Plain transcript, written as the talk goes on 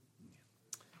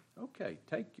Okay,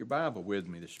 take your Bible with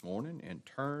me this morning and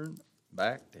turn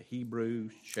back to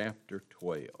Hebrews chapter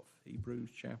 12. Hebrews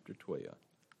chapter 12.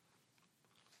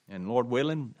 And Lord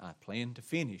willing, I plan to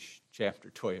finish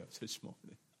chapter 12 this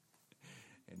morning.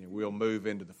 And then we'll move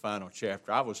into the final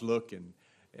chapter. I was looking,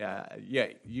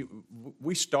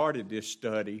 we started this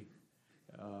study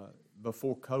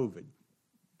before COVID.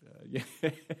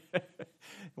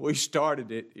 We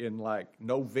started it in like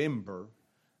November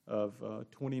of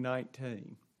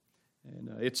 2019.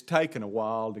 And it's taken a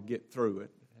while to get through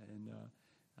it. And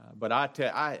but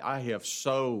I have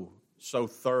so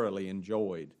thoroughly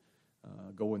enjoyed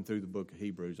going through the book of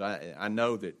Hebrews. I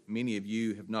know that many of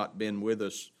you have not been with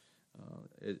us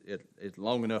it's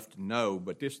long enough to know,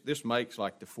 but this makes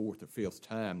like the fourth or fifth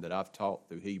time that I've taught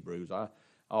through Hebrews. I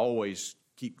always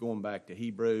keep going back to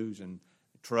Hebrews, and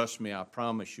trust me, I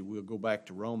promise you we'll go back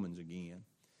to Romans again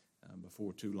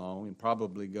before too long, and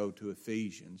probably go to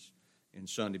Ephesians in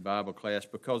Sunday Bible class,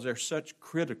 because they're such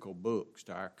critical books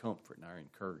to our comfort and our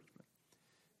encouragement.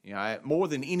 You know, more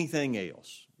than anything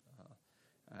else.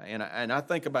 And I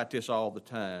think about this all the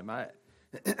time.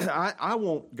 I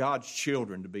want God's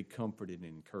children to be comforted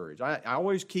and encouraged. I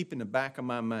always keep in the back of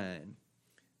my mind,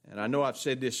 and I know I've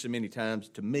said this so many times,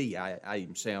 to me I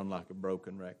even sound like a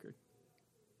broken record.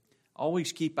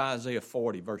 Always keep Isaiah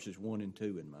 40 verses 1 and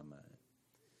 2 in my mind.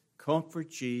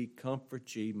 Comfort ye,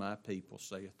 my people,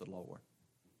 saith the Lord.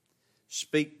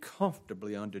 Speak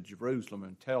comfortably unto Jerusalem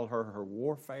and tell her her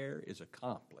warfare is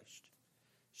accomplished.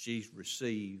 She's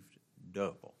received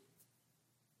double.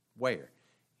 Where?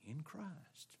 In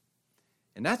Christ.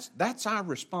 And that's our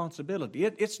responsibility.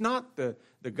 It's not the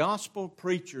gospel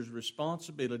preacher's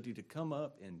responsibility to come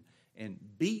up and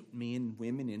beat men and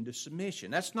women into submission.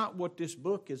 That's not what this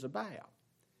book is about.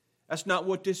 That's not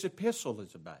what this epistle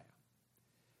is about.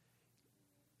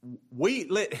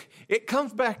 It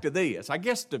comes back to this. I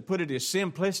guess to put it as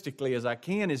simplistically as I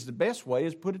can is the best way,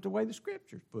 is put it the way the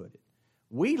Scriptures put it.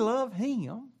 We love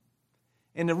Him,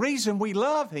 and the reason we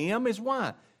love Him is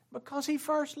why? Because He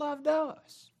first loved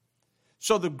us.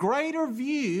 So the greater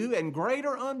view and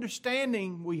greater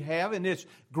understanding we have, and this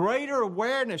greater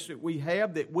awareness that we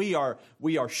have that we are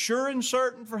sure and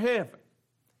certain for heaven,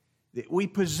 that we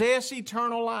possess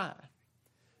eternal life,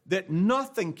 that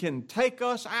nothing can take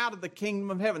us out of the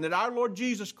kingdom of heaven, that our Lord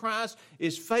Jesus Christ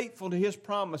is faithful to His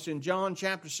promise in John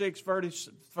chapter 6, verse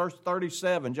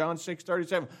 37, John 6,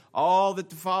 37. All that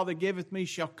the Father giveth me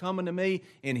shall come unto me,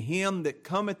 and him that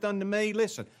cometh unto me,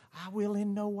 listen, I will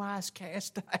in no wise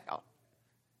cast out.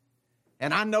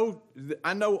 And I know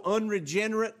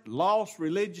unregenerate, lost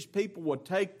religious people will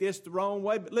take this the wrong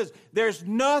way, but listen, there's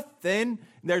no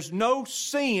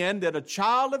sin that a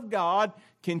child of God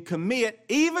can commit,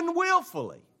 even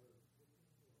willfully,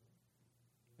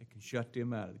 that can shut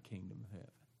them out of the kingdom of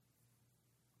heaven.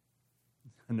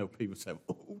 I know people say,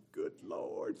 oh, good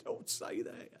Lord, don't say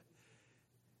that.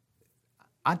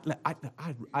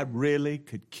 I really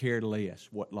could care less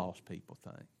what lost people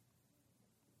think.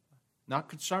 Not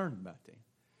concerned about them.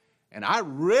 And I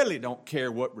really don't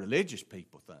care what religious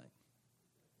people think.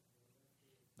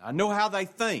 I know how they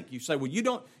think. You say, well, you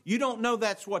don't know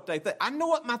that's what they think. I know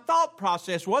what my thought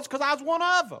process was because I was one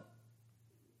of them.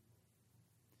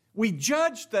 We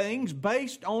judge things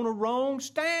based on a wrong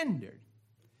standard.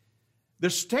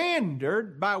 The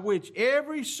standard by which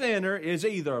every sinner is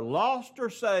either lost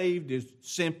or saved is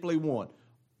simply one.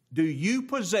 Do you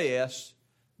possess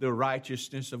the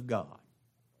righteousness of God?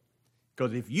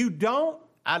 Because if you don't,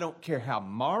 I don't care how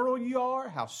moral you are,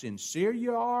 how sincere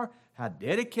you are, how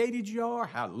dedicated you are,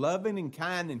 how loving and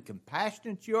kind and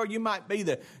compassionate you are. You might be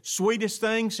the sweetest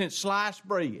thing since sliced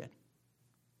bread.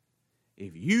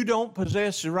 If you don't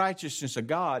possess the righteousness of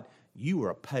God, you are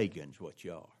a pagan is what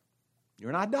you are. You're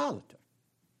an idolater.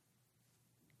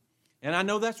 And I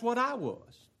know that's what I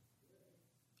was.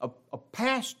 A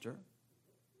pastor,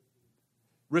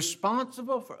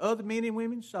 responsible for other men and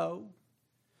women's souls,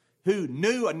 who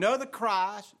knew another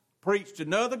Christ, preached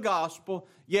another gospel,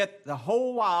 yet the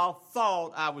whole while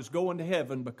thought I was going to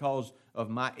heaven because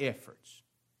of my efforts,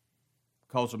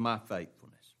 because of my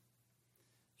faithfulness.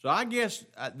 So I guess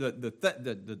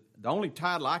the only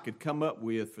title I could come up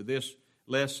with for this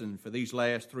lesson, for these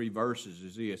last three verses,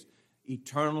 is this: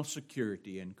 Eternal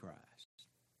Security in Christ.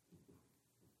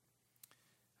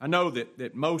 I know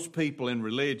that most people in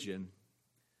religion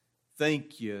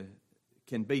think you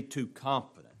can be too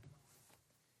confident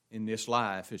in this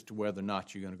life as to whether or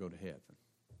not you're going to go to heaven,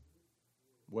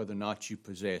 whether or not you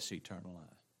possess eternal life.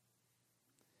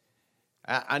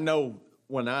 I know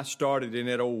when I started in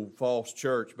that old false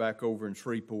church back over in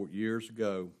Shreveport years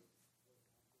ago,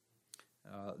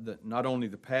 that not only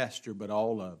the pastor but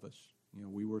all of us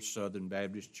We were a Southern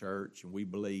Baptist church, and we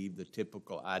believed the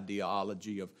typical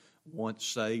ideology of once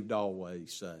saved,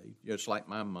 always saved. Just like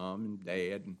my mom and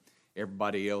dad and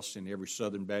everybody else in every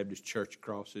Southern Baptist church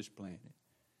across this planet.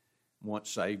 Once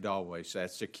saved, always saved.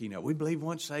 That's their keynote. We believe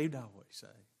once saved, always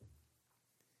saved.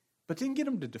 But then get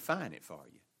them to define it for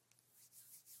you.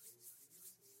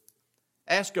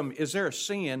 Ask them, is there a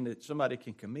sin that somebody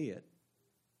can commit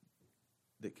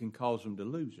that can cause them to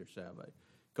lose their salvation?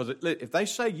 Because if they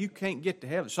say you can't get to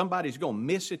heaven, somebody's going to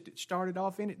miss it that started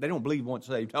off in it. They don't believe once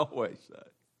saved, always saved.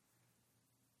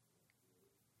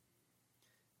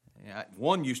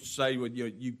 One used to say, well,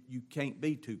 you can't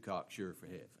be too cocksure for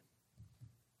heaven.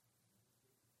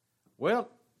 Well,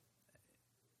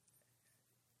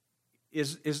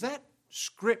 is that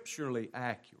scripturally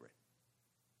accurate?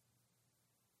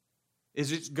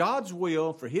 Is it God's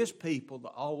will for His people to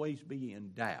always be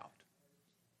in doubt?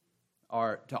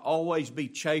 Or to always be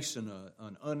chasing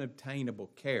an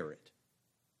unobtainable carrot?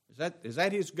 Is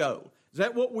that His goal? Is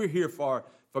that what we're here for?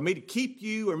 For me to keep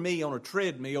you or me on a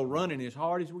treadmill running as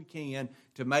hard as we can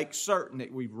to make certain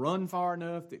that we've run far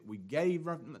enough, that we gave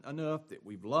enough, that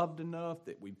we've loved enough,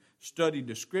 that we've studied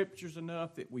the Scriptures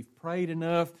enough, that we've prayed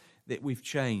enough, that we've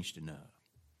changed enough.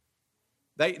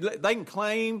 They can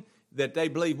claim that they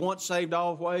believe once saved,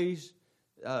 always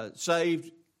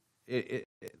saved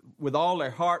with all their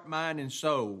heart, mind, and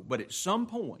soul. But at some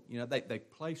point, they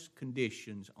place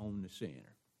conditions on the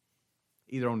sinner,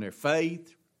 either on their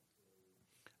faith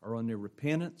or on their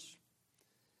repentance,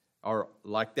 or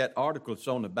like that article that's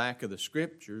on the back of the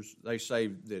Scriptures. They say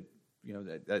that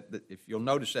that if you'll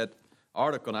notice that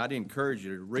article, and I'd encourage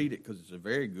you to read it because it's a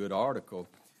very good article.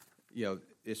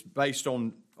 It's based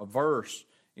on a verse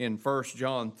in 1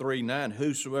 John 3:9,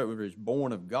 whosoever is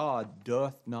born of God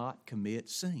doth not commit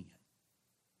sin.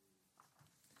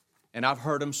 And I've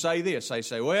heard them say this. They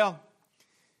say, well,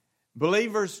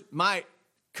 believers might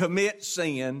commit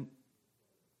sin,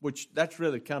 which that's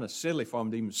really kind of silly for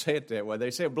them to even say it that way.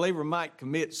 They say a believer might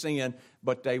commit sin,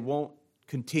 but they won't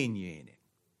continue in it.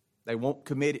 They won't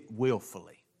commit it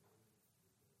willfully.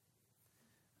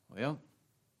 Well,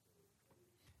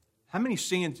 how many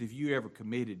sins have you ever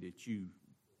committed that you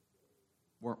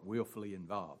weren't willfully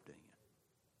involved in?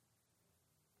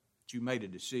 That you made a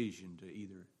decision to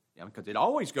either... because it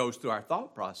always goes through our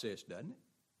thought process, doesn't it?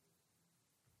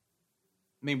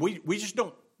 I mean, we just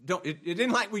don't it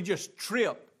isn't like we just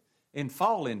trip and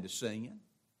fall into sin.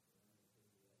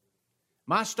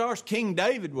 My stars, King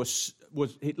David was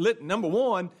number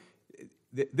one,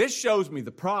 this shows me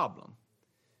the problem.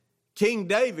 King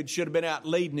David should have been out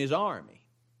leading his army.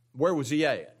 Where was he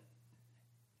at?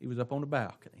 He was up on the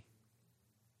balcony,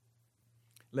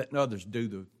 letting others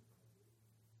do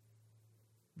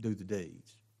the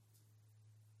deeds.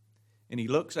 And he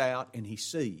looks out and he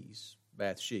sees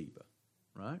Bathsheba,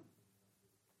 right?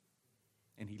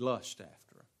 And he lusts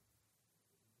after her.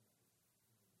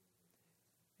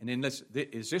 And then listen,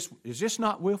 is this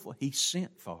not willful? He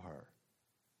sent for her.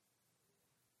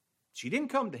 She didn't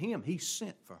come to him. He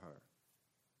sent for her.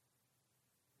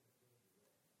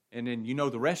 And then you know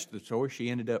the rest of the story. She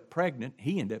ended up pregnant.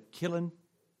 He ended up killing.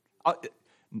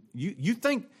 You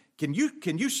think? Can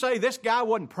you say this guy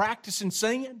wasn't practicing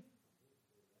sin?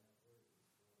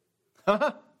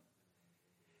 Huh?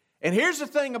 And here's the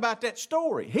thing about that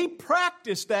story. He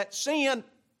practiced that sin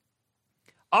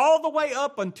all the way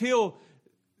up until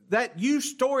that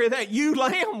story of that ewe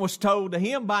lamb was told to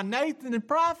him by Nathan the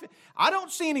prophet. I don't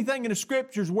see anything in the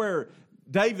Scriptures where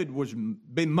David was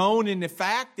bemoaning the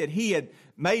fact that he had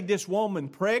made this woman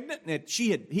pregnant and that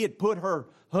he had put her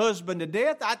husband to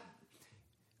death.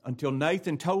 Until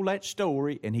Nathan told that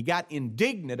story, and he got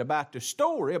indignant about the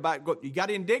story. He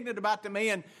got indignant about the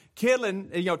man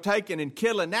taking and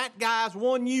killing that guy's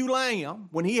one ewe lamb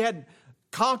when he had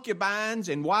concubines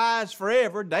and wives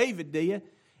forever. David did,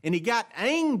 and he got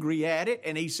angry at it,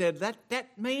 and he said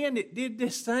that man that did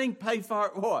this thing paid for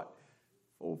it what?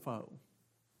 Fourfold.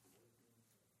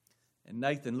 And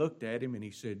Nathan looked at him and he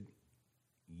said,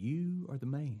 "You are the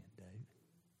man, David."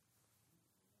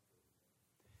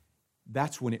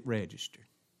 That's when it registered.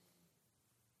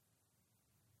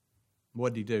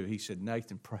 What did he do? He said,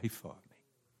 "Nathan, pray for me."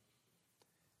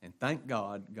 And thank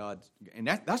God, and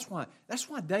that's why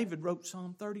David wrote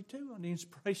Psalm 32 on the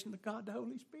inspiration of God, the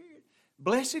Holy Spirit.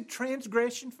 Blessed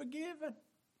transgression forgiven.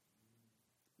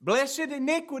 Blessed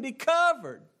iniquity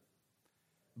covered.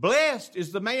 Blessed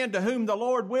is the man to whom the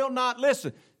Lord will not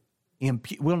listen,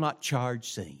 will not charge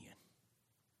sin.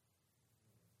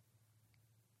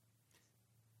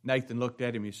 Nathan looked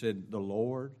at him and he said, "The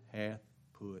Lord hath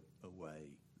put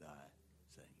away thy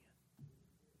sin."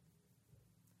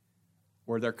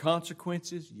 Were there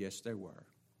consequences? Yes, there were.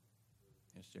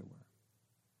 Yes, there were.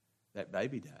 That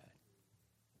baby died.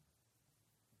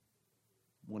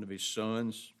 One of his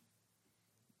sons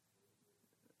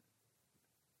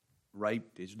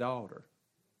raped his daughter.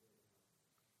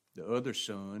 The other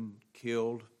son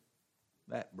killed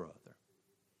that brother.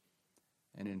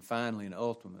 And then finally and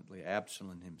ultimately,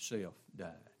 Absalom himself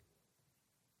died.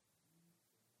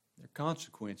 There are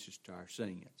consequences to our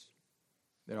sins.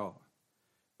 There are.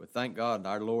 But thank God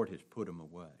our Lord has put them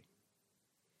away.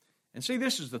 And see,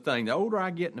 this is the thing. The older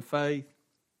I get in the faith,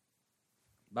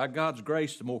 by God's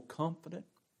grace, the more confident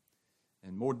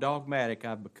and more dogmatic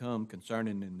I've become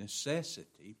concerning the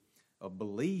necessity of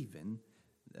believing,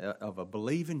 of a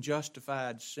believing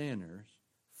justified sinner's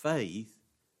faith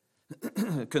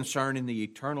concerning the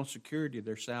eternal security of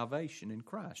their salvation in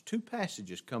Christ. Two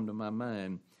passages come to my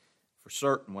mind for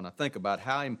certain when I think about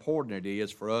how important it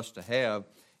is for us to have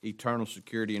eternal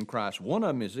security in Christ. One of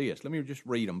them is this. Let me just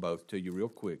read them both to you real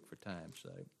quick for time's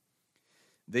sake.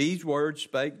 These words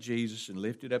spake Jesus and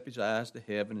lifted up his eyes to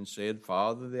heaven and said,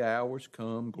 Father, the hour is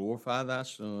come, glorify thy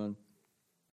Son.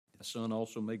 Thy Son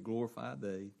also may glorify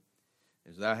thee.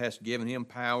 As thou hast given him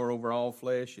power over all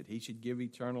flesh, that he should give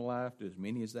eternal life to as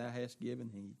many as thou hast given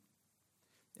him.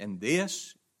 And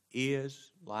this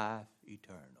is life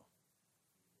eternal.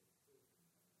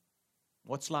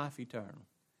 What's life eternal?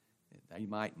 That they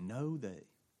might know thee.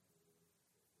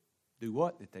 Do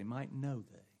what? That they might know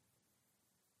thee.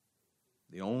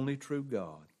 The only true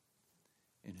God.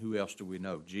 And who else do we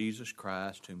know? Jesus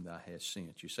Christ, whom thou hast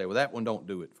sent. You say, well, that one don't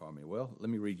do it for me. Well, let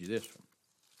me read you this one.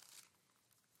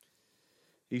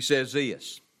 He says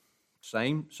this,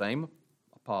 same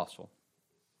apostle.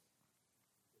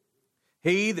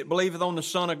 He that believeth on the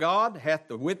Son of God hath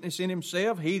the witness in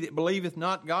himself. He that believeth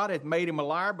not God hath made him a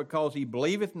liar, because he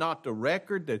believeth not the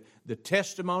record, the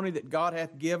testimony that God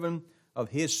hath given of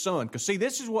his Son. Because see,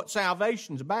 this is what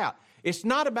salvation's about. It's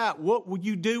not about what would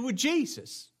you do with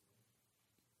Jesus.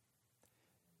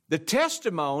 The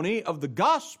testimony of the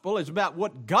gospel is about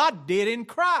what God did in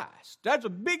Christ. There's a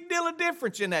big deal of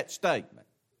difference in that statement.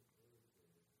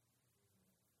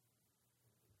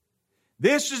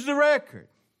 This is the record.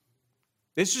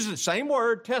 This is the same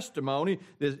word, testimony.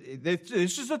 This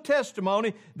is a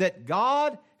testimony that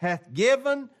God hath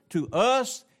given to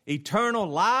us eternal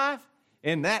life,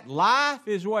 and that life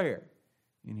is where?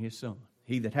 In his Son.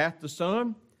 He that hath the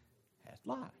Son hath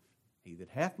life. He that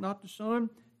hath not the Son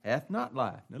hath not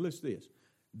life. Now listen to this.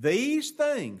 These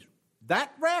things,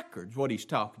 that record's what he's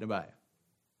talking about.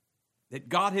 That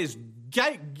God has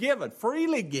given,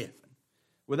 freely given,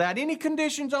 without any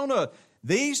conditions on us.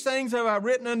 These things have I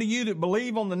written unto you that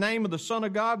believe on the name of the Son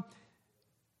of God,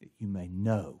 that you may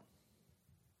know,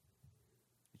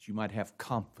 that you might have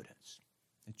confidence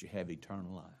that you have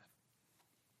eternal life,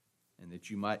 and that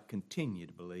you might continue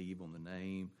to believe on the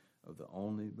name of the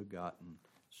only begotten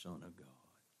Son of God.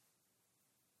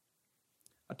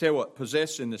 I tell you what,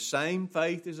 possessing the same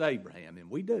faith as Abraham, and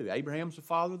we do. Abraham's the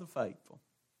father of the faithful.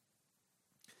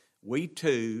 We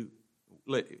too,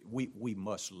 we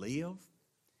must live,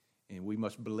 and we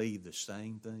must believe the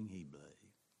same thing he believed.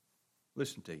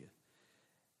 Listen to you.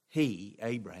 He,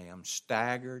 Abraham,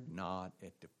 staggered not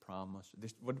at the promise.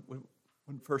 What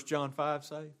did 1 John 5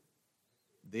 say?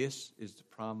 This is the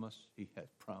promise he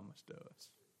hath promised us.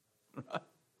 Right?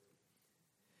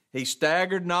 He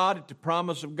staggered not at the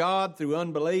promise of God through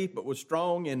unbelief, but was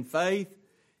strong in faith,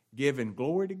 giving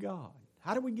glory to God.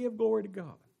 How do we give glory to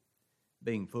God?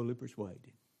 Being fully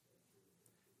persuaded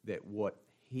that what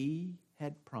he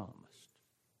had promised,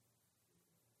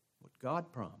 what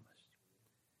God promised,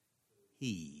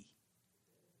 he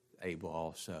is able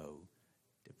also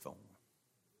to perform.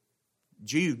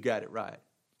 Jude got it right.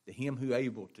 To him who is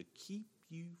able to keep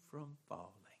you from falling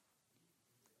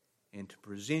and to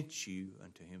present you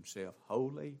unto himself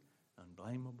holy,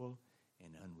 unblameable,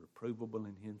 and unreprovable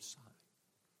in his sight.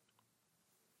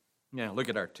 Now look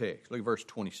at our text. Look at verse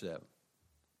 27.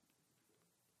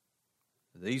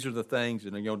 These are the things,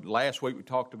 and last week we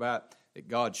talked about that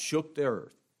God shook the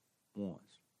earth once.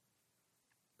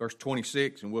 Verse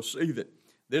 26, and we'll see that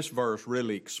this verse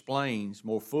really explains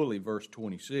more fully verse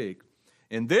 26.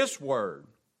 In this word,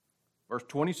 verse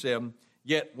 27,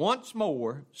 yet once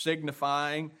more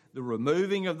signifying the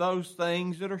removing of those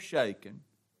things that are shaken,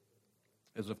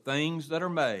 as of things that are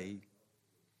made,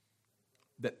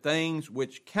 that things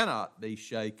which cannot be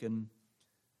shaken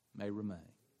may remain.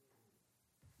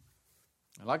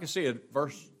 And like I said,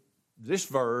 this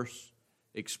verse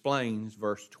explains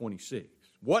verse 26.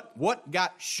 What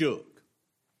got shook?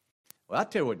 Well, I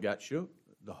tell you what got shook.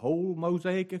 The whole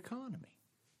Mosaic economy.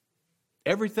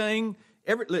 Everything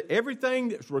everything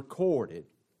that's recorded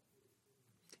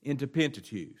into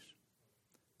Pentateuch,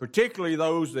 particularly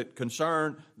those that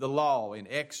concern the law in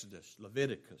Exodus,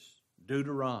 Leviticus,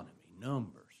 Deuteronomy,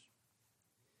 Numbers.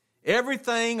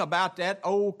 Everything about that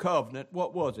old covenant,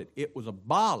 what was it? It was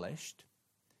abolished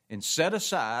and set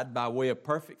aside by way of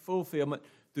perfect fulfillment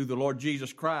through the Lord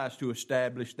Jesus Christ to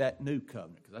establish that new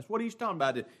covenant. Because that's what he's talking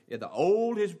about. The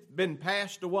old has been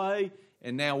passed away,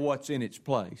 and now what's in its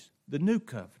place? The new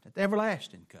covenant, the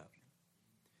everlasting covenant.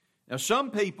 Now,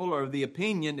 some people are of the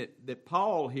opinion that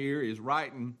Paul here is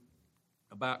writing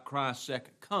about Christ's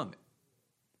second coming.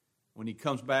 When he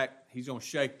comes back, he's going to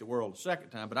shake the world a second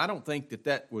time. But I don't think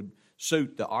that would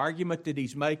suit the argument that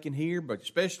he's making here, but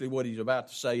especially what he's about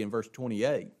to say in verse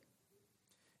 28.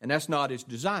 And that's not his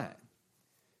design.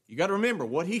 You got to remember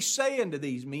what he's saying to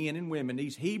these men and women,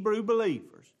 these Hebrew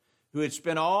believers, who had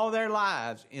spent all their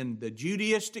lives in the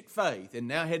Judaistic faith and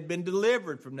now had been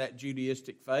delivered from that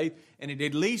Judaistic faith and had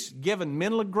at least given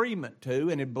mental agreement to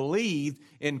and had believed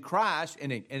in Christ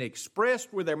and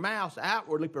expressed with their mouths,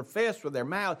 outwardly professed with their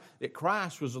mouth that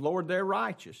Christ was the Lord their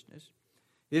righteousness.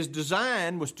 His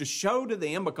design was to show to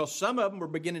them, because some of them were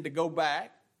beginning to go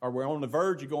back, or were on the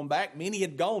verge of going back. Many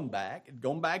had gone back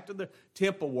to the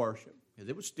temple worship, because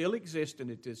it was still existing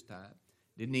at this time.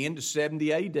 Didn't end to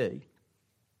 70 A.D.,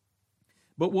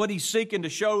 but what he's seeking to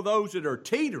show those that are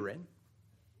teetering,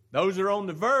 those that are on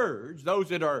the verge, those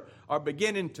that are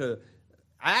beginning to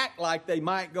act like they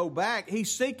might go back, he's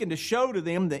seeking to show to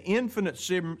them the infinite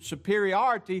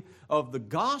superiority of the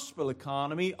gospel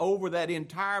economy over that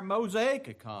entire Mosaic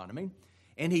economy.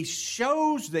 And he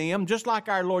shows them, just like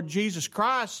our Lord Jesus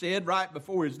Christ said right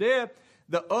before his death,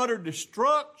 the utter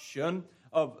destruction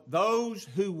of those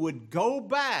who would go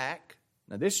back.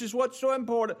 Now, this is what's so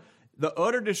important. The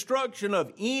utter destruction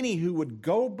of any who would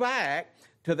go back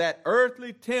to that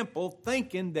earthly temple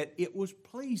thinking that it was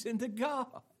pleasing to God.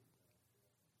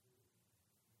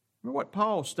 Remember what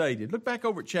Paul stated. Look back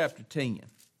over at chapter 10,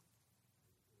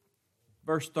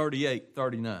 verse 38,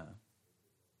 39.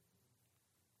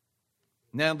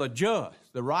 Now the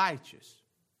just, the righteous,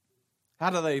 how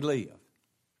do they live?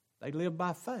 They live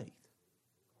by faith.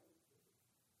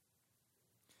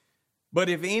 But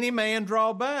if any man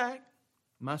draw back,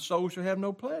 my soul shall have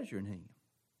no pleasure in him.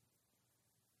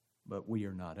 But we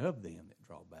are not of them that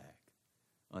draw back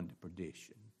unto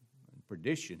perdition. And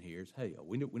perdition here is hell.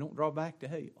 We don't draw back to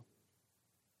hell,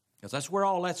 because that's where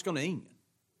all that's going to end. I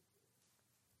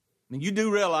mean, you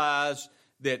do realize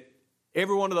that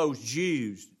every one of those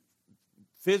Jews,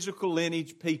 physical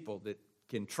lineage people that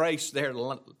can trace their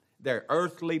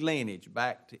earthly lineage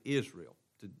back to Israel,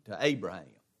 to Abraham,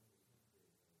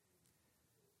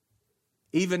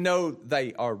 even though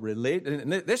they are religious,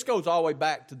 and this goes all the way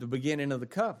back to the beginning of the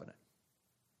covenant.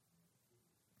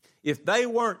 If they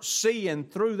weren't seeing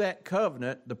through that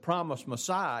covenant the promised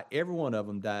Messiah, every one of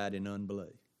them died in unbelief.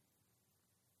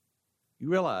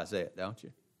 You realize that, don't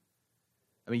you?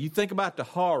 I mean, you think about the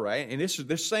horror, and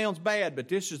this sounds bad, but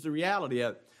this is the reality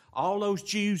of it. All those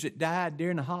Jews that died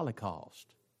during the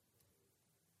Holocaust,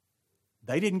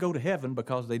 they didn't go to heaven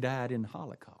because they died in the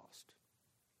Holocaust,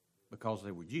 because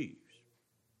they were Jews.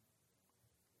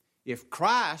 If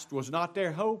Christ was not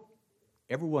their hope,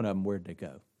 every one of them, where'd they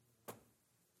go?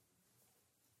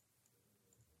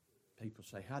 People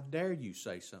say, how dare you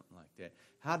say something like that?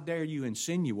 How dare you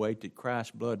insinuate that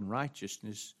Christ's blood and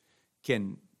righteousness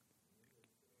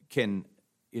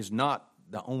is not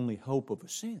the only hope of a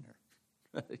sinner?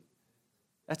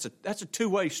 That's a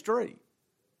two-way street.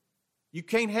 You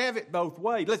can't have it both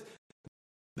ways.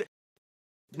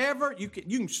 You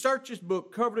can search this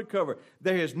book cover to cover.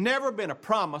 There has never been a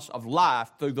promise of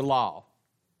life through the law.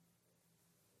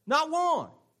 Not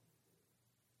one.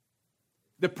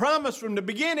 The promise from the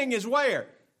beginning is where?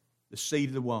 The seed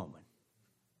of the woman.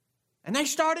 And they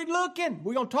started looking.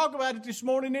 We're going to talk about it this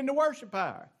morning in the worship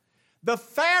hour. The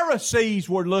Pharisees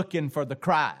were looking for the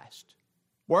Christ,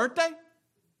 weren't they?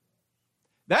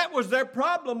 That was their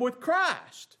problem with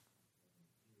Christ.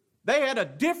 They had a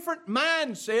different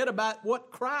mindset about what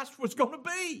Christ was going to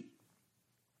be.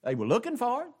 They were looking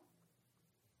for it,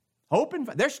 hoping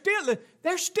for it.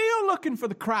 They're still looking for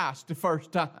the Christ the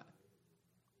first time.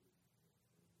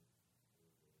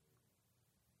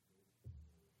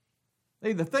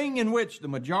 The thing in which the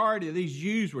majority of these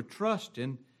Jews were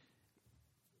trusting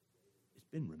has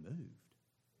been removed.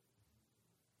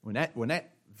 When that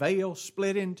veil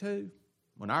split in two,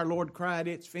 when our Lord cried,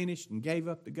 "It's finished," and gave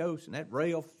up the ghost, and that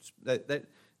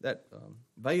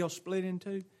veil split in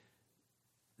two,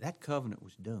 that covenant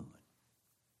was done,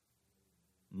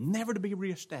 never to be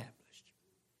reestablished.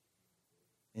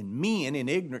 And men in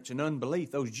ignorance and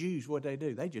unbelief, those Jews, what they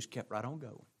do? They just kept right on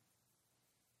going.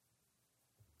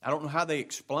 I don't know how they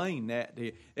explain that.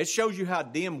 It shows you how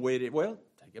dim-witted, well,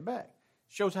 take it back.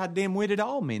 It shows how dim-witted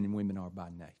all men and women are by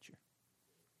nature.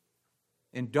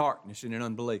 In darkness and in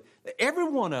unbelief. Every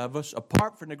one of us,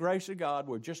 apart from the grace of God,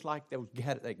 were just like that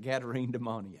Gadarene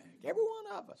demoniac. Every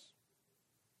one of us.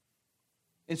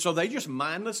 And so they just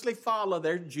mindlessly follow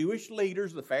their Jewish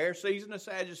leaders, the Pharisees and the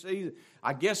Sadducees.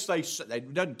 I guess they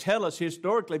doesn't tell us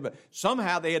historically, but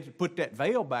somehow they had to put that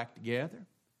veil back together.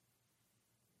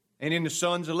 And then the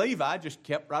sons of Levi just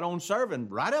kept right on serving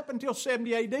right up until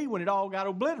 70 A.D. when it all got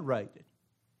obliterated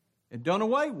and done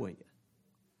away with.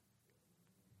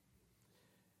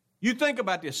 You think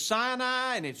about this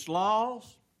Sinai and its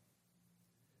laws,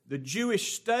 the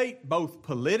Jewish state, both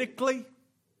politically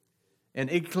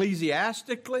and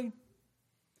ecclesiastically,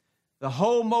 the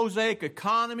whole Mosaic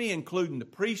economy, including the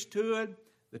priesthood,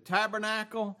 the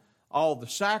tabernacle, all the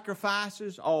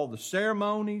sacrifices, all the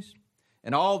ceremonies,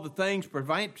 and all the things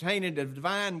pertaining to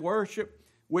divine worship,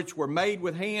 which were made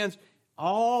with hands,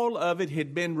 all of it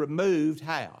had been removed.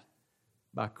 How?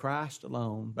 By Christ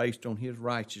alone, based on His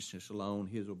righteousness alone,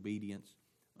 His obedience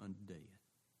unto death.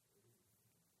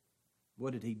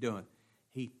 What had He done?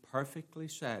 He perfectly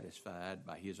satisfied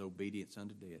by His obedience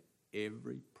unto death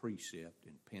every precept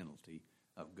and penalty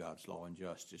of God's law and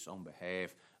justice on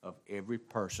behalf of every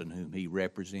person whom He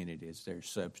represented as their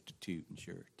substitute and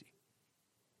surety.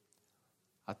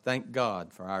 I thank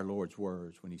God for our Lord's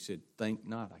words when He said, "Think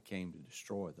not I came to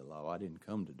destroy the law." I didn't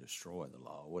come to destroy the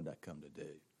law. What did I come to do?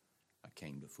 I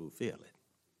came to fulfill it.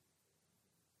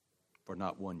 For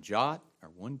not one jot or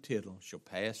one tittle shall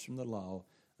pass from the law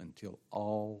until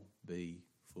all be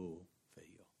fulfilled.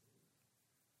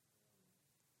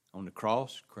 On the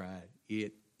cross, cried,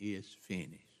 "It is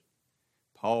finished."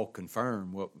 Paul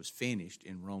confirmed what was finished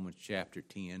in Romans chapter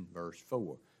 10, verse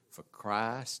 4. For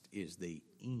Christ is the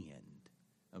end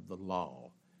of the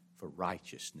law for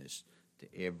righteousness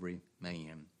to every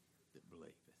man that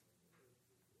believeth.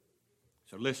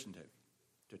 So listen to me.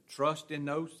 To trust in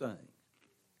those things,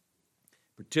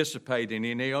 participating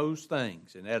in those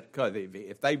things, and that,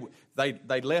 if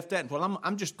they left that, well,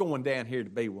 I'm just going down here to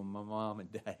be with my mom and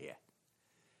dad.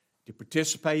 To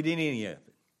participate in any of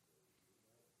it,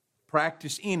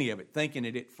 practice any of it, thinking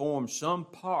that it forms some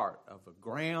part of a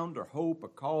ground or hope or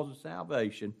cause of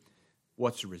salvation,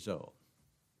 what's the result?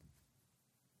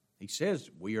 He says,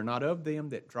 we are not of them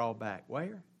that draw back.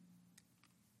 Where?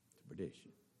 To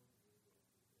perdition.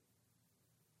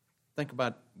 Think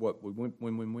about what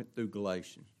when we went through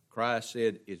Galatians. Christ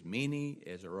said, as many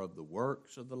as are of the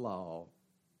works of the law,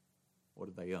 what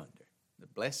are they under? The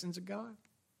blessings of God?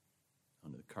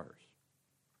 Under the curse.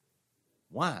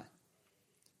 Why?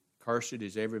 Cursed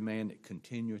is every man that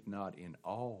continueth not in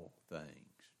all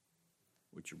things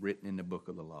which are written in the book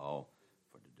of the law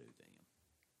for to do them.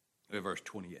 Look at verse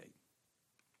 28,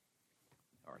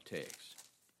 our text.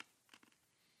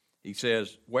 He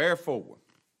says, wherefore,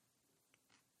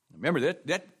 remember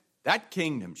that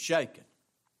kingdom's shaken.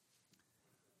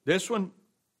 This one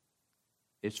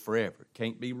is forever.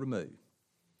 Can't be removed.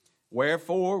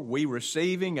 Wherefore, we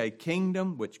receiving a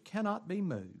kingdom which cannot be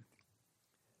moved,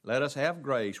 let us have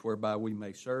grace whereby we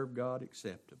may serve God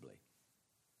acceptably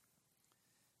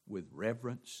with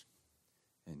reverence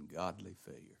and godly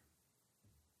fear.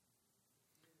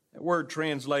 That word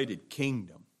translated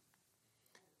kingdom,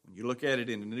 when you look at it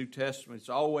in the New Testament, it's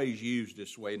always used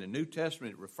this way. In the New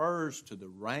Testament, it refers to the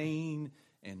reign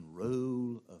and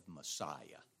rule of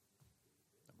Messiah.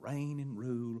 The reign and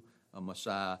rule of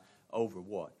Messiah over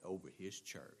what? Over His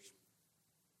church.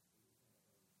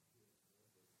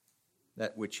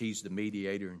 That which He's the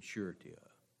mediator and surety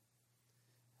of.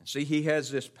 And see, He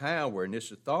has this power and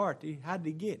this authority. How did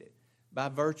He get it? By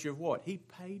virtue of what? He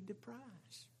paid the price.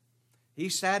 He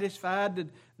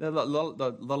satisfied the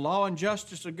law and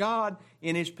justice of God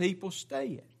in His people's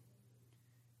stead.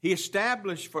 He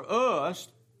established for us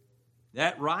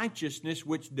that righteousness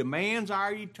which demands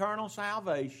our eternal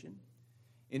salvation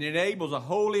and enables a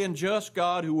holy and just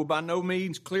God who will by no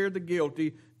means clear the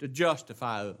guilty to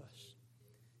justify us.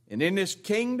 And in this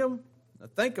kingdom, now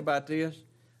think about this,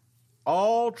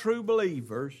 all true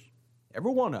believers,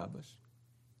 every one of us,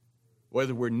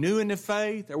 whether we're new in the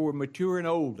faith or we're mature and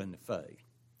old in the faith,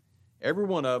 every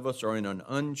one of us are in an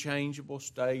unchangeable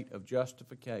state of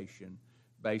justification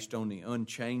based on the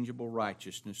unchangeable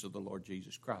righteousness of the Lord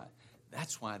Jesus Christ.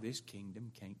 That's why this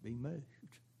kingdom can't be moved.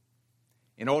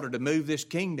 In order to move this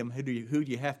kingdom, who do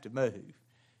you have to move?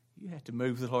 You have to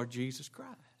move the Lord Jesus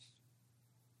Christ.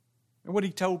 And what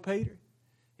He told Peter?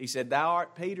 He said, thou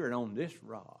art Peter, and on this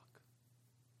rock,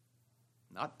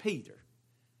 not Peter,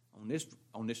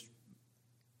 on this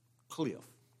cliff,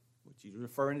 which he's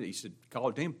referring to, he said,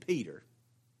 called him Peter,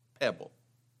 pebble.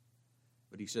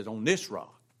 But he says, on this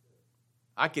rock.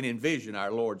 I can envision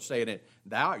our Lord saying it,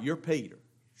 you're Peter.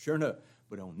 Sure enough.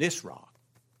 But on this rock,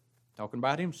 talking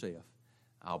about himself,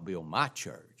 I'll build my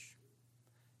church,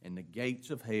 and the gates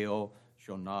of hell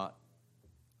shall not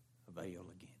avail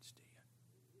against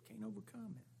it. Can't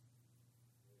overcome it.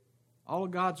 All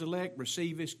of God's elect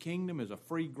receive His kingdom as a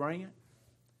free grant,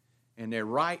 and their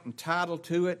right and title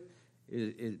to it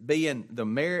is being the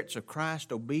merits of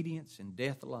Christ's obedience and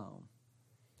death alone.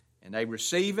 And they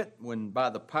receive it when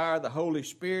by the power of the Holy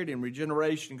Spirit in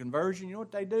regeneration and conversion, you know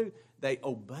what they do? They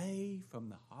obey from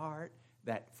the heart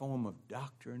that form of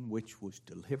doctrine which was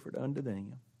delivered unto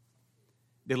them.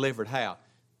 Delivered how?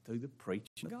 Through the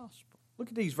preaching of the gospel. Look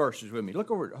at these verses with me.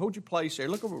 Look over, hold your place there.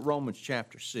 Look over at Romans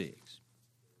chapter 6.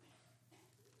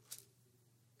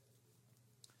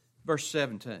 Verse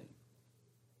 17.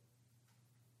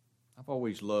 I've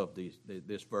always loved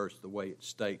this verse, the way it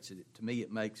states it. To me,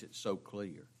 it makes it so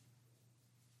clear.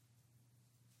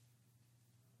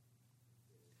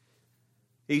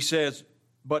 He says,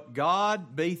 but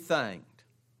God be thanked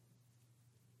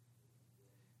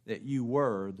that you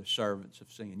were the servants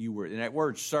of sin. You were, and that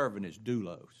word servant is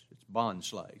doulos. It's bond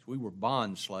slaves. We were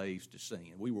bond slaves to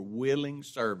sin. We were willing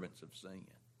servants of sin.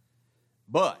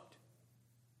 But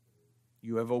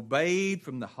you have obeyed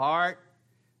from the heart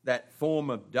that form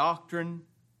of doctrine.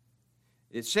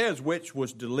 It says which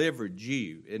was delivered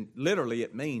you. And literally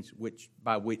it means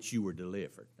by which you were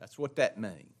delivered. That's what that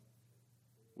means.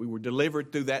 We were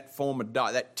delivered through that form of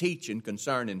that teaching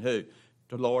concerning who?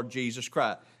 The Lord Jesus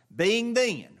Christ. Being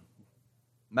then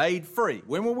made free.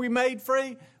 When were we made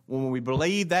free? When we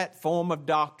believed that form of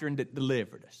doctrine that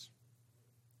delivered us.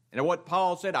 And what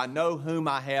Paul said, I know whom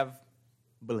I have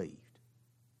believed.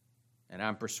 And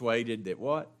I'm persuaded that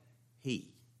what? He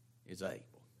is able.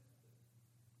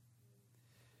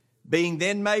 Being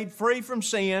then made free from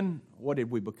sin, what did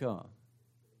we become?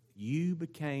 You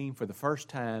became, for the first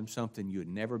time, something you had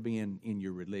never been in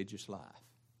your religious life.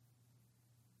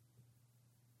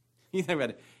 You think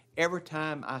about it. Every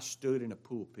time I stood in a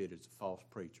pulpit as a false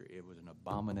preacher, it was an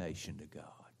abomination to God.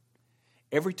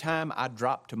 Every time I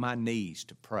dropped to my knees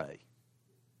to pray,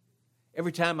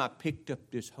 every time I picked up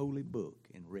this holy book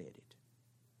and read it,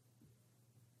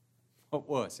 what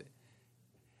was it?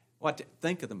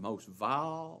 Think of the most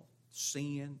vile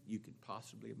sin you could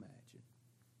possibly imagine.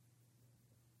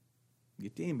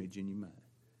 Get the image in your mind.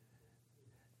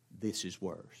 This is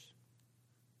worse.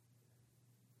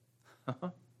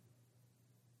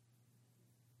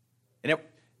 And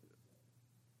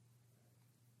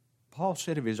Paul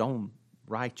said of his own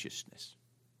righteousness,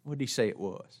 what did he say it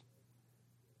was?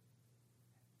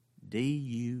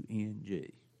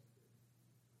 D-U-N-G.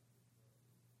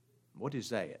 What is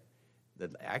that?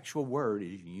 The actual word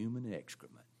is human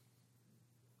excrement.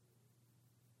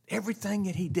 Everything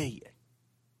that he did.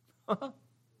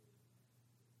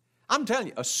 I'm telling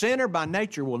you, a sinner by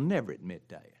nature will never admit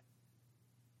that.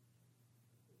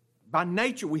 By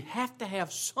nature, we have to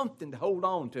have something to hold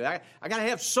on to. I got to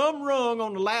have some rung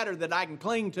on the ladder that I can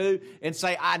cling to and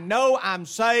say, I know I'm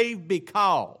saved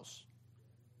because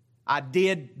I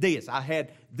did this. I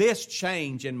had this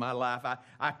change in my life.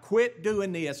 I quit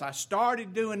doing this. I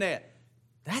started doing that.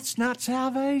 That's not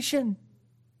salvation.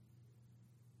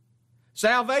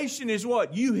 Salvation is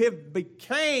what? You've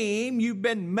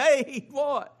been made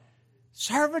what?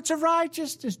 Servants of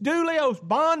righteousness, doulos,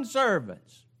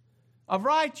 bondservants of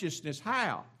righteousness.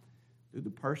 How? Through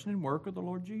the person and work of the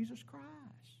Lord Jesus Christ,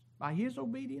 by His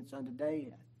obedience unto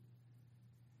death.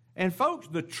 And folks,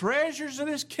 the treasures of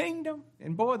this kingdom,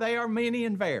 and boy, they are many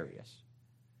and various.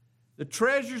 The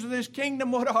treasures of this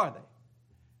kingdom, what are they?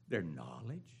 They're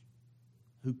knowledge,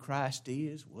 who Christ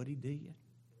is, what He did.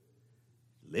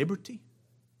 Liberty.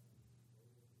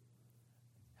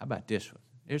 How about this one?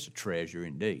 There's a treasure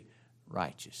indeed.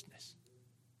 Righteousness.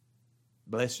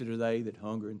 Blessed are they that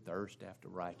hunger and thirst after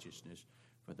righteousness,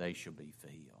 for they shall be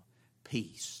filled.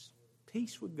 Peace.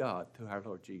 Peace with God through our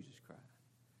Lord Jesus Christ.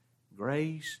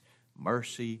 Grace,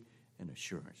 mercy, and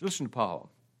assurance. Listen to Paul.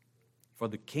 For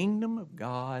the kingdom of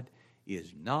God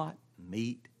is not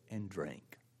meat and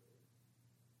drink.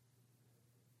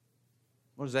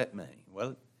 What does that mean?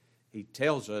 Well, he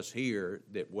tells us here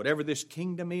that whatever this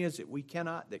kingdom is that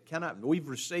we've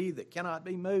received that cannot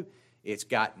be moved, it's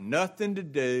got nothing to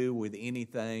do with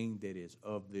anything that is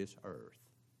of this earth.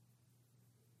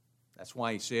 That's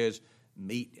why he says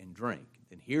meat and drink.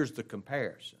 And here's the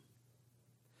comparison.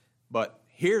 But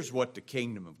here's what the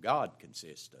kingdom of God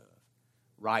consists of.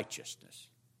 Righteousness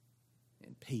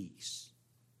and peace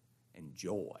and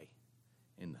joy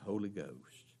in the Holy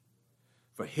Ghost.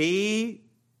 For he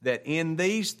that in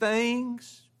these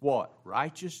things, what?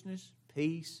 Righteousness,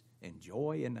 peace, and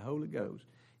joy in the Holy Ghost.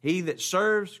 He that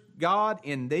serves God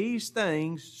in these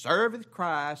things, serveth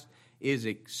Christ, is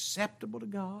acceptable to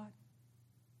God,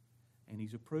 and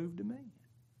he's approved of men.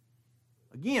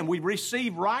 Again, we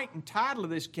receive right and title of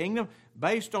this kingdom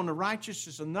based on the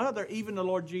righteousness of another, even the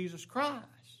Lord Jesus Christ.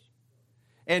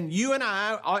 And you and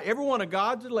I, every one of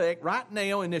God's elect, right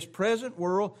now in this present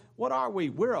world, what are we?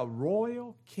 We're a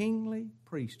royal, kingly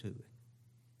priesthood.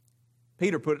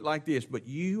 Peter put it like this, but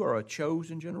you are a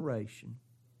chosen generation,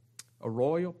 a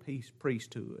royal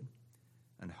priesthood,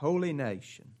 an holy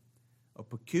nation, a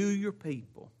peculiar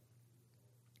people,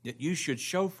 that you should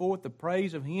show forth the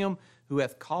praise of Him who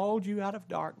hath called you out of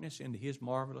darkness into His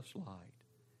marvelous light,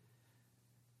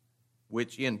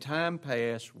 which in time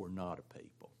past were not a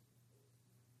people,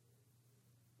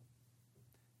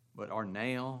 but are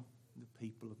now the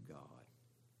people of God,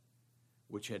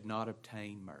 which had not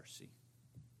obtained mercy.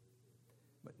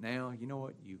 But now, you know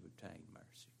what? You've obtained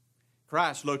mercy.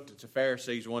 Christ looked at the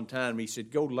Pharisees one time and He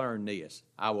said, go learn this.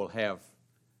 I will have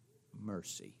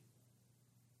mercy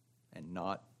and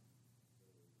not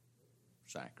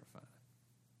sacrifice.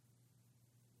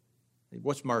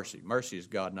 What's mercy? Mercy is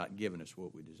God not giving us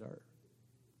what we deserve.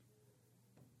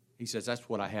 He says, that's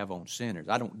what I have on sinners.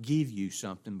 I don't give you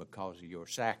something because of your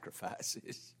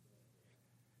sacrifices,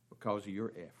 because of your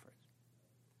efforts.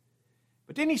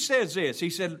 But then He says this. He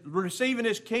said, receiving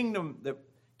this kingdom that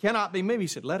cannot be moved, He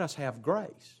said, let us have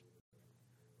grace.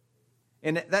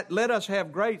 And that let us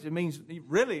have grace, it means,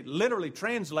 really, literally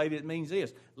translated, it means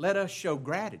this. Let us show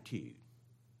gratitude.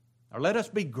 Or let us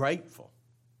be grateful.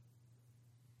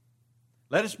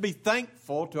 Let us be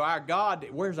thankful to our God.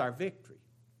 Where's our victory?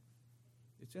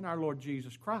 It's in our Lord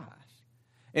Jesus Christ.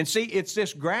 And see, it's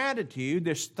this gratitude,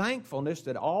 this thankfulness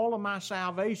that all of my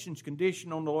salvation is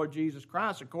conditioned on the Lord Jesus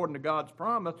Christ according to God's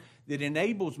promise that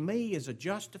enables me as a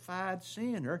justified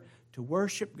sinner to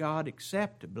worship God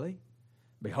acceptably,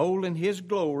 beholding His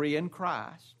glory in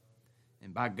Christ,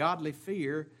 and by godly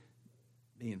fear,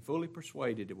 being fully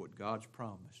persuaded of what God's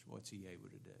promised. What's He able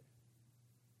to do?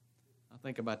 I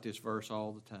think about this verse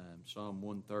all the time. Psalm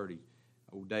 130,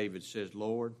 old David says,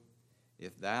 Lord,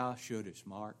 if Thou shouldest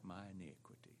mark my iniquities,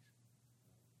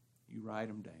 you write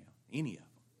them down, any of them,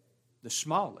 the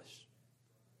smallest.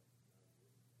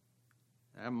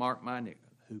 I mark my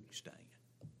iniquities, who can stand?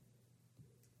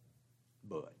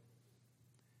 But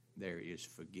there is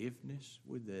forgiveness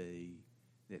with Thee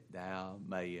that Thou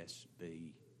mayest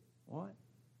be what?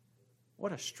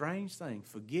 What a strange thing.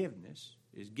 Forgiveness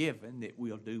is given that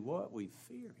we'll do what? We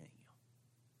fear Him.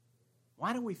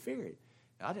 Why do we fear it?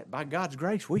 By God's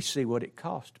grace, we see what it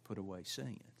costs to put away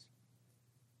sins.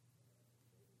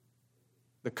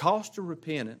 The cost of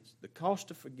repentance, the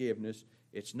cost of forgiveness,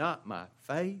 it's not my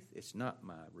faith, it's not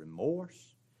my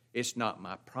remorse, it's not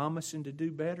my promising to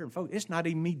do better. And folks, it's not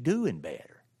even me doing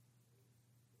better.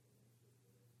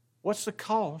 What's the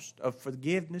cost of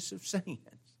forgiveness of sins?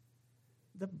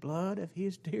 The blood of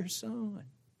His dear Son.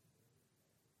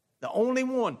 The only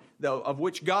one of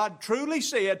which God truly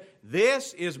said,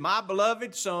 this is my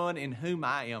beloved Son in whom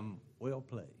I am well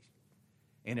pleased.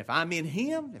 And if I'm in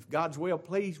Him, if God's well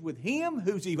pleased with Him,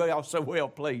 who's He also well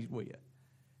pleased with?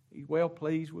 He's well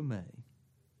pleased with me.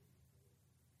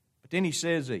 But then He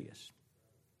says this,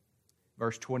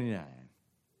 verse 29,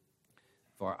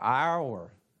 for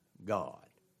our God,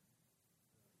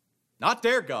 not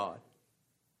their God.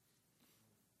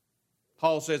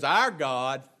 Paul says our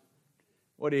God,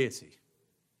 what is He?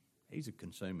 He's a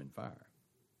consuming fire.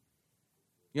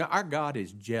 You know, our God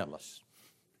is jealous.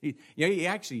 He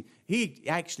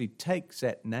actually takes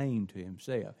that name to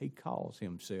Himself. He calls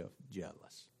Himself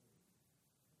jealous.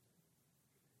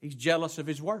 He's jealous of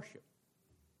His worship.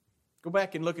 Go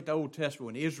back and look at the Old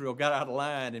Testament when Israel got out of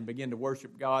line and began to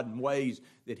worship God in ways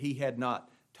that He had not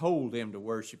told them to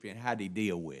worship Him. How did He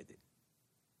deal with it?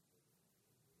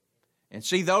 And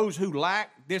see, those who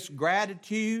lack this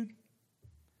gratitude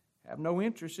have no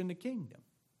interest in the kingdom.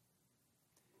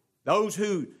 Those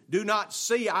who do not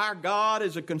see our God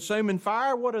as a consuming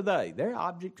fire, what are they? They're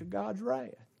objects of God's wrath.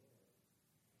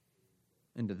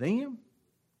 And to them,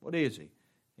 what is He?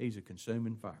 He's a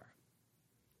consuming fire.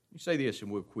 Let me say this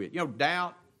and we'll quit. You know,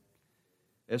 doubt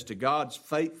as to God's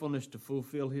faithfulness to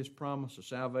fulfill His promise of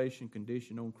salvation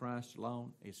conditioned on Christ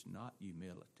alone, it's not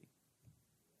humility.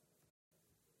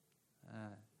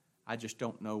 I just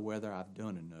don't know whether I've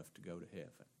done enough to go to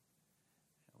heaven.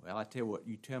 Well, I tell you what,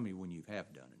 you tell me when you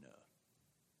have done enough.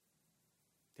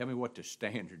 Tell me what the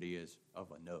standard is of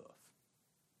enough.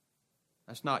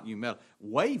 That's not humility.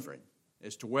 Wavering.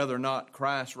 as to whether or not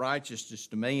Christ's righteousness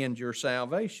demands your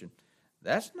salvation.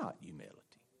 That's not humility.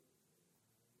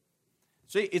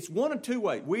 See, it's one of two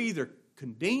ways. We're either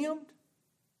condemned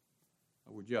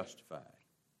or we're justified.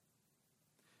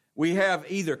 We have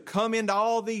either come into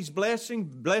all these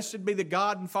blessings. Blessed be the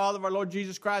God and Father of our Lord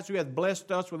Jesus Christ, who hath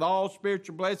blessed us with all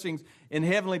spiritual blessings in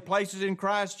heavenly places in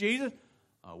Christ Jesus.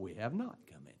 Or we have not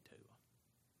come into them.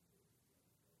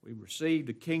 We've received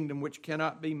a kingdom which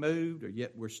cannot be moved, or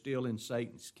yet we're still in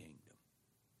Satan's kingdom.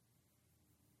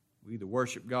 We either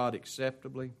worship God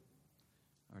acceptably,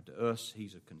 or to us,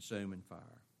 He's a consuming fire.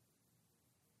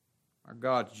 Our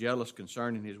God's jealous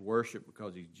concerning His worship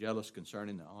because He's jealous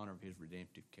concerning the honor of His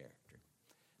redemptive character.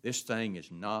 This thing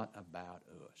is not about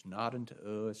us. Not unto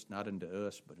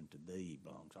us, but unto Thee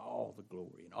belongs all the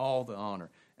glory and all the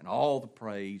honor and all the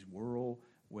praise, world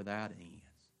without end.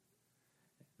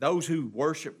 Those who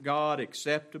worship God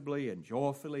acceptably and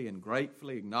joyfully and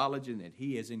gratefully, acknowledging that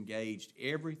He has engaged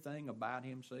everything about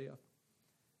Himself,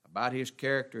 about His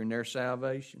character and their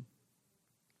salvation.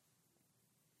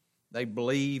 They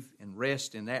believe and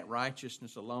rest in that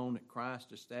righteousness alone that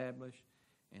Christ established,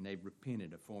 and they've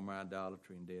repented of former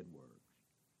idolatry and dead works.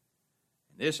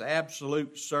 And this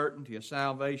absolute certainty of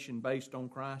salvation based on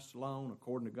Christ alone,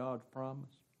 according to God's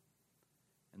promise,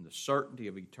 and the certainty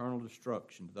of eternal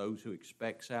destruction to those who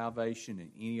expect salvation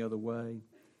in any other way,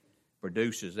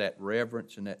 produces that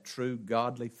reverence and that true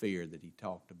godly fear that He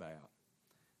talked about.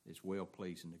 It's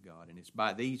well-pleasing to God. And it's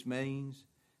by these means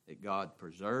that God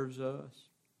preserves us,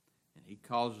 and He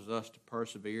causes us to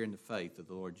persevere in the faith of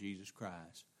the Lord Jesus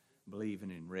Christ,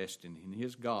 believing and resting in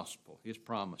His gospel, His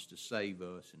promise to save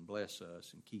us and bless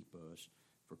us and keep us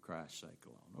for Christ's sake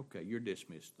alone. Okay, you're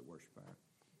dismissed, the worship hour.